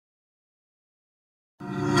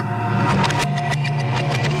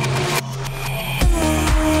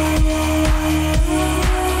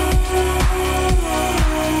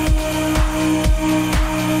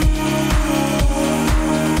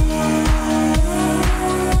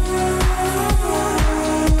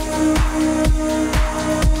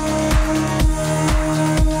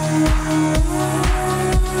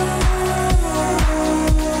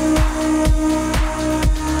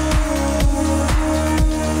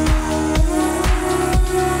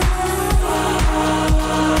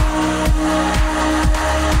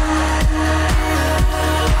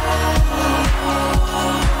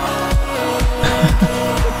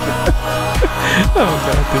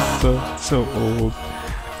so old.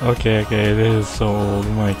 Okay, this is so old.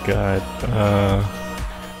 Oh my god.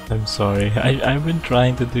 I'm sorry. I've been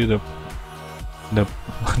trying to do the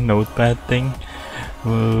notepad thing.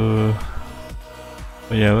 But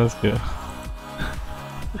yeah, let's go.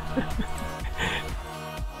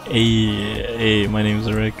 Hey, my name is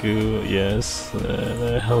Areku. Yes,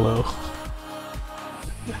 hello.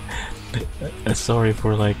 Sorry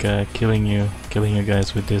for like killing you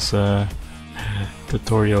guys with this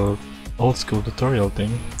tutorial, old school tutorial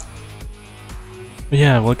thing. But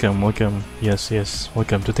yeah, welcome. Yes,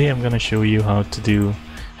 welcome. Today I'm gonna show you how to do.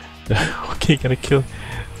 Okay, gotta kill.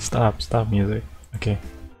 Stop music. Okay.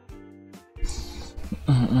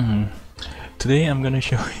 Today I'm gonna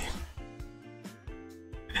show you.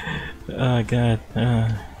 Oh god.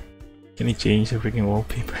 Can you change the freaking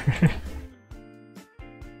wallpaper?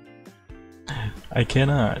 I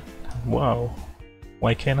cannot. Wow.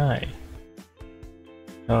 Why can't I?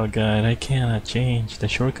 Oh god, I cannot change. The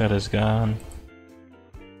shortcut is gone.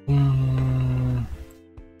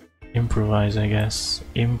 Improvise, I guess.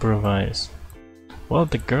 Improvise. Well,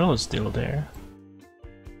 the girl is still there.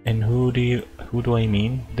 And who do I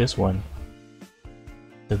mean? This one.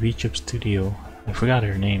 The Vtuber Studio. I forgot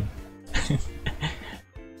her name.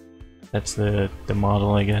 That's the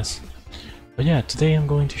model, I guess. But yeah, today I'm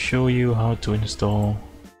going to show you how to install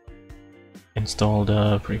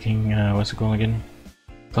the freaking what's it called again?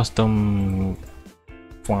 Custom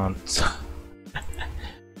fonts.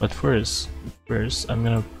 But first I'm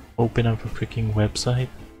gonna open up a freaking website.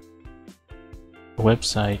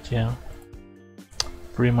 Yeah.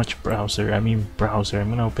 Pretty much browser. I'm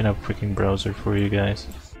gonna open up a freaking browser for you guys.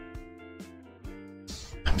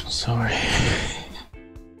 I'm sorry.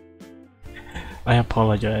 I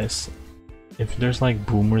apologize. If there's like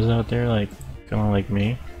boomers out there, like kinda like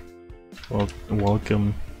me, well,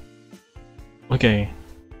 welcome. Okay.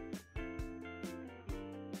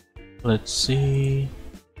 Let's see.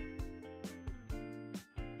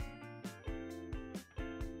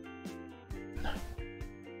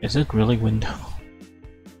 Is it really window?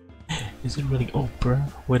 Is it really Opera?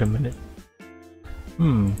 Wait a minute.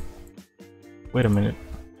 Wait a minute.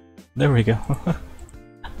 There we go.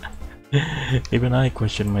 Even I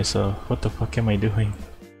question myself. What the fuck am I doing?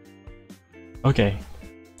 Okay.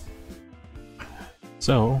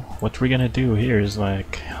 So, what we're gonna do here is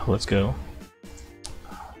like, let's go.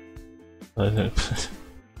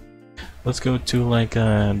 Let's go to like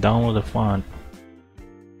download a font.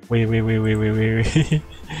 Wait.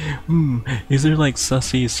 Is there like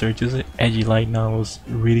sussy searches, edgy light novels,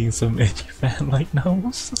 reading some edgy fan light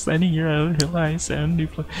novels, standing here I realize and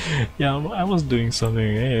yeah, I was doing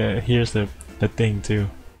something. Yeah, here's the thing too.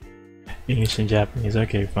 English and Japanese.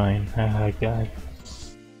 Okay, fine. God.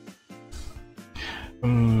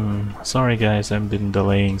 Sorry guys, I've been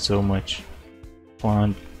delaying so much.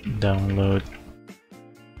 Font download.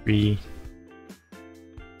 Free.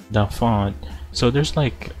 The font. So there's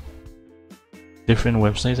like different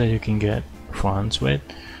websites that you can get fonts with.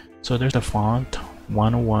 So there's the font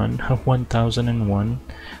 101, 1001,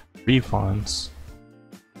 free fonts,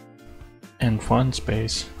 and font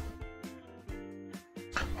space.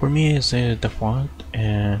 For me, it's the font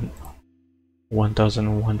and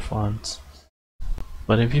 1001 fonts.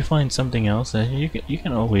 But if you find something else, then you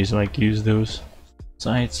can always like use those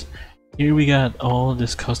sites. Here we got all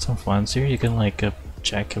this custom fonts. Here you can like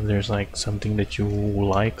check if there's like something that you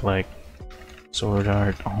like Sword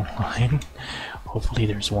Art Online. Hopefully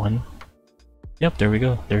there's one. Yep, there we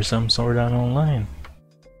go. There's some Sword Art Online.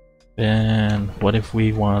 Then what if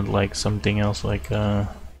we want like something else like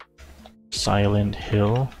Silent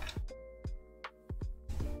Hill?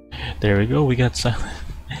 There we go. We got Silent.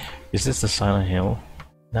 Is this the Silent Hill?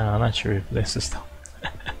 No, I'm not sure if this is the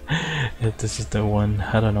if this is the one.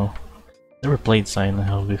 I don't know. Never played Silent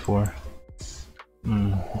Hill before.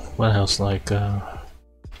 What else like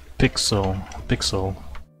Pixel.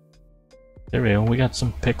 There we go, we got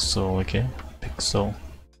some Pixel, okay? Pixel.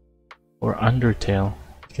 Or Undertale.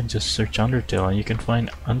 You can just search Undertale and you can find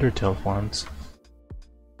Undertale fonts.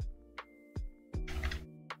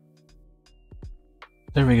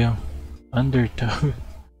 There we go. Undertale.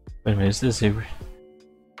 Wait a minute, is this a...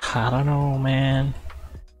 I don't know, man.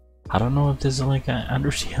 I don't know if this is like an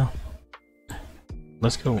Undertale.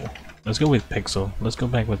 Let's go with Pixel. Let's go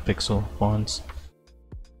back with Pixel fonts.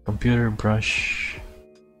 Computer brush.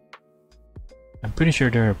 I'm pretty sure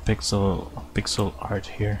there are pixel art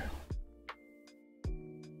here.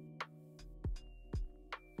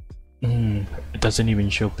 It doesn't even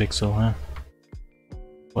show pixel, huh?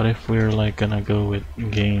 What if we're like gonna go with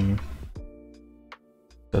game?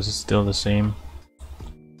 Does it still the same?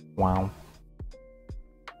 Wow.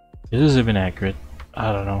 Is this even accurate?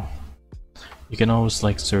 I don't know. You can always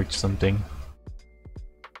like search something.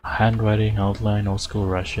 Handwriting, outline, old school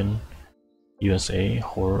Russian, USA,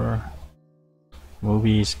 horror,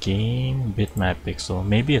 movies, game, bitmap, pixel.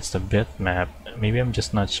 Maybe it's the bitmap. Maybe I'm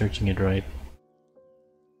just not searching it right.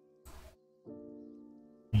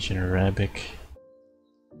 Ancient Arabic.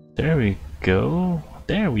 There we go.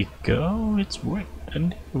 There we go. It's work.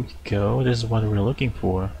 And there we go. This is what we're looking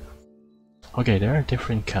for. Okay, there are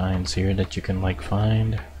different kinds here that you can like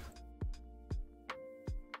find.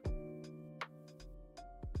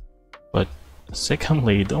 But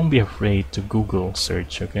secondly, don't be afraid to Google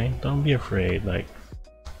search, okay? Don't be afraid. Like,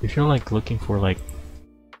 if you're like looking for like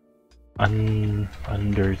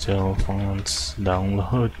Undertale fonts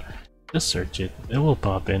download, just search it. It will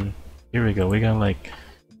pop in. Here we go. We got like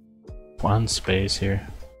font space here.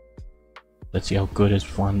 Let's see how good is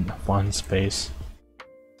font space.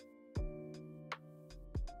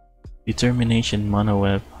 Determination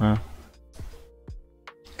monoweb, huh?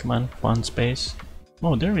 Come on, font space.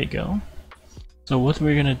 Oh, there we go. So what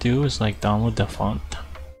we're gonna do is like download the font.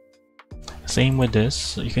 Same with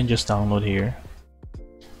this, you can just download here.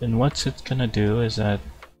 And what's it gonna do is that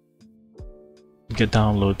you can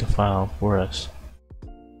download the file for us.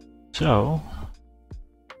 So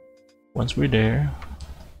once we're there,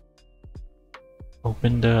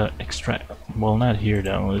 open the extract. Well, not here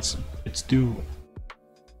though. Let's do.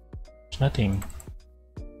 There's nothing.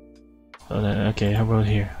 Okay, how about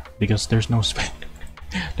here? Because there's no space.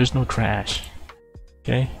 There's no trash.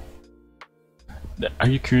 Okay. Are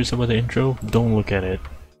you curious about the intro? Don't look at it.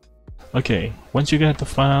 Okay. Once you get the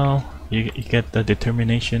file, you get the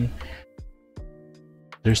determination.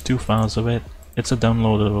 There's two files of it. It's a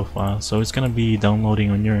downloadable file, so it's gonna be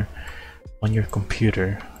downloading on your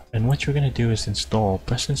computer. And what you're gonna do is install.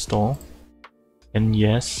 Press install. And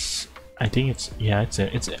yes, I think it's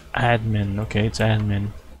admin. Okay, it's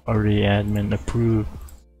admin. Already admin approved.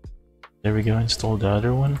 There we go. Install the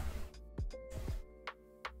other one.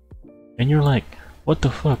 And you're like, what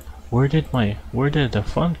the fuck? Where did the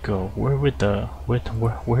font go? Where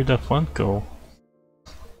the font go?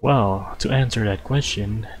 Well, to answer that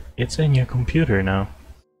question, it's in your computer now.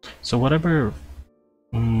 So whatever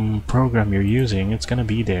program you're using, it's gonna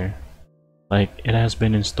be there. Like, it has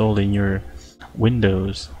been installed in your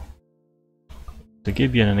Windows. To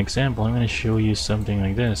give you an example, I'm gonna show you something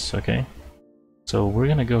like this, okay? So we're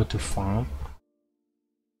gonna go to font.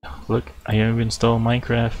 Look, I have installed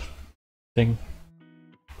Minecraft thing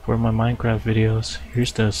for my Minecraft videos.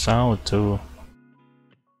 Here's the sound tool.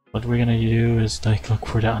 What we're gonna do is like look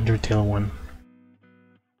for the Undertale one.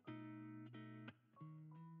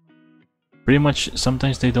 Pretty much,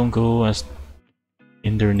 sometimes they don't go as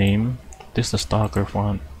in their name. This is the stalker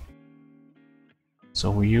font.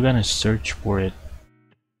 So you're gonna search for it.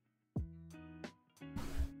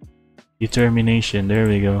 Determination, there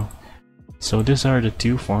we go. So these are the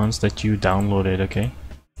two fonts that you downloaded, okay?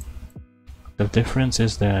 The difference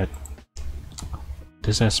is that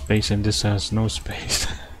this has space and this has no space.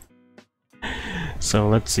 So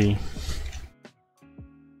let's see.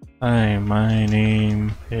 Hi, my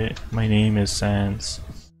name is Sans.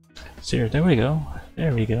 So there we go.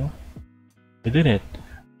 There we go. We did it.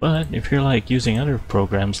 But if you're like using other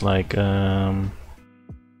programs like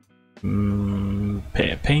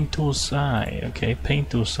Paint Tool Sai, okay,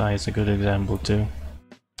 Paint Tool Sai is a good example too.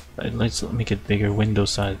 Let's make it bigger,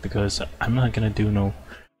 Windows size, because I'm not gonna do no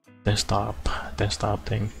desktop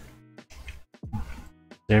thing.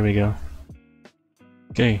 There we go.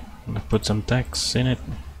 Okay, I'm gonna put some text in it.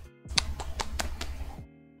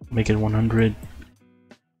 Make it 100.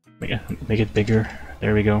 Make it bigger.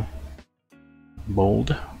 There we go.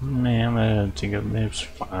 Bold. Man, I think it's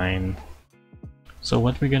fine. So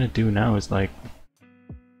what we're gonna do now is like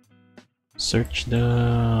search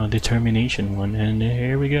the determination one, and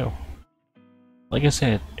here we go. Like I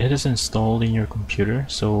said, it is installed in your computer,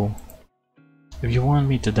 so if you want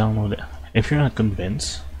me to download it, if you're not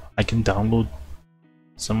convinced, I can download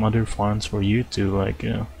some other fonts for you to like, you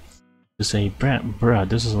know, to say, bruh,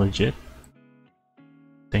 this is legit.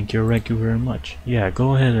 Thank you, Areku, very much. Yeah,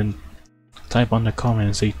 go ahead and type on the comment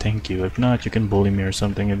and say thank you. If not, you can bully me or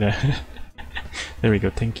something like that. There we go,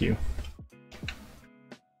 thank you.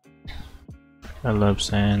 I love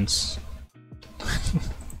Sans.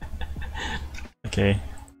 Okay.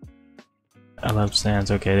 I love Sans.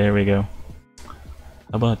 Okay, there we go.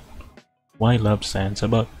 How about why love Sans? How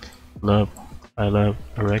about love? I love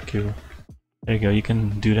Areku. There you go. You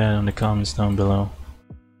can do that in the comments down below.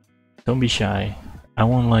 Don't be shy. I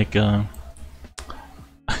won't like I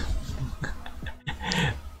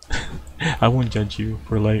won't judge you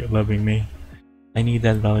for like loving me. I need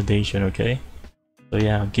that validation, okay? So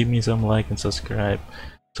yeah, give me some like and subscribe.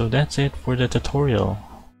 So that's it for the tutorial.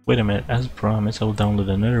 Wait a minute, as promised, I'll download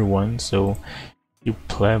another one, so you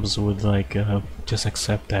plebs would like just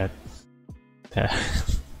accept that.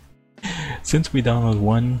 Since we download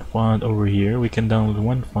one font over here, we can download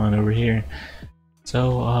one font over here.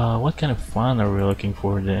 So what kind of font are we looking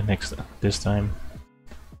for this time?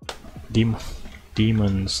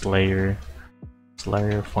 Demon Slayer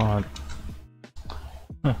font.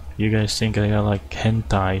 Huh, you guys think I got like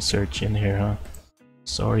hentai search in here, huh?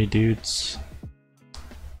 Sorry dudes.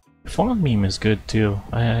 Font meme is good too.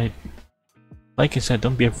 I like I said,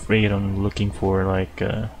 don't be afraid on looking for like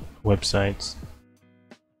websites.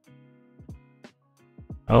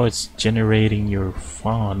 Oh, it's generating your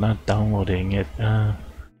font, not downloading it.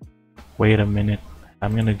 Wait a minute.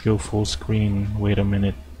 I'm gonna go full screen. Wait a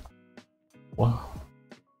minute. What?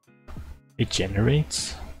 It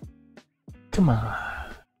generates? Come on.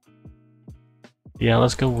 Yeah,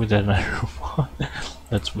 let's go with another font.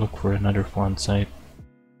 Let's look for another font site.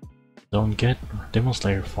 Don't get Demon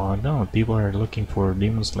Slayer font. No, people are looking for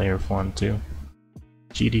Demon Slayer font too.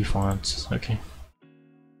 GD fonts. Okay.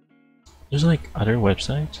 There's like other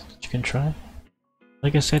websites that you can try.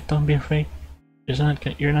 Like I said, don't be afraid.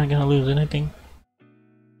 You're not gonna lose anything,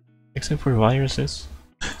 except for viruses.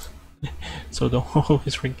 So don't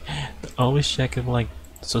always check if like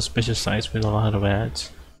suspicious sites with a lot of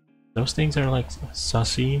ads. Those things are like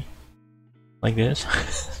sussy, like this.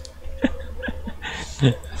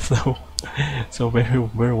 so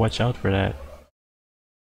better watch out for that.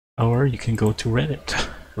 Or you can go to Reddit.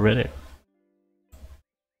 Reddit.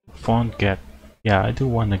 Font get. Yeah, I do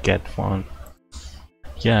want to get font.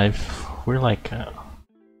 Yeah, if we're like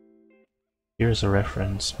here's a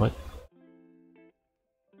reference. What?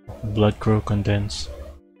 Blood Crow condense.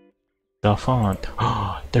 The font.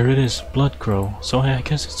 Oh, there it is. Blood Crow. So I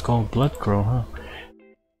guess it's called Blood Crow, huh?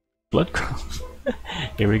 Blood Crow.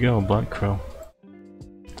 Here we go. Blood Crow.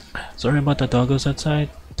 Sorry about the doggos outside.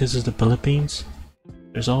 This is the Philippines.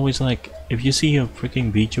 There's always like, if you see a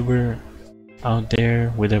freaking Vtuber out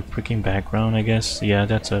there with a freaking background, I guess, yeah,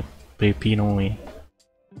 that's a Filipino.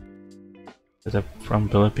 That's a from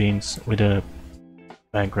Philippines with a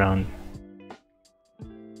background.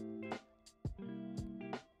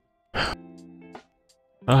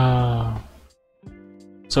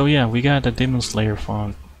 So yeah, we got the Demon Slayer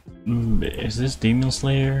font. Is this Demon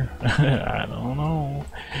Slayer? I don't know.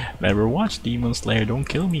 Never watched Demon Slayer. Don't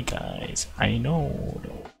kill me, guys. I know.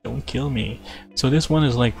 Don't kill me. So this one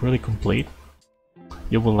is like really complete.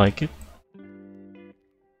 You will like it.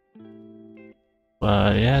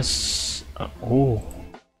 But yes. Oh.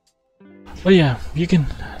 But yeah, you can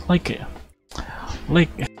like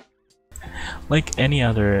any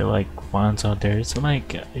other like fonts out there. It's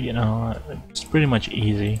like, you know, it's pretty much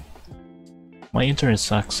easy. My internet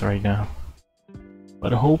sucks right now,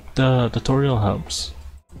 but I hope the tutorial helps.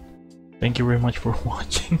 Thank you very much for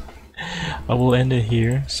watching. I will end it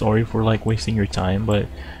here. Sorry for like wasting your time, but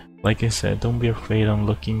like I said, don't be afraid on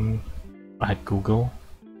looking at Google.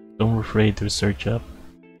 Don't be afraid to search up,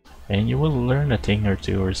 and you will learn a thing or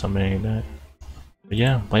two or something like that. But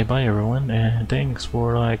yeah, bye bye everyone, and thanks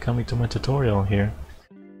for like coming to my tutorial here.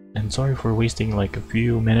 And sorry for wasting like a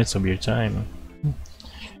few minutes of your time.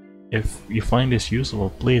 If you find this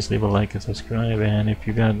useful, please leave a like and subscribe, and if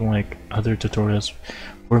you got like other tutorials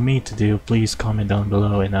for me to do, please comment down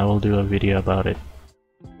below and I will do a video about it.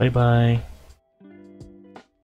 Bye bye!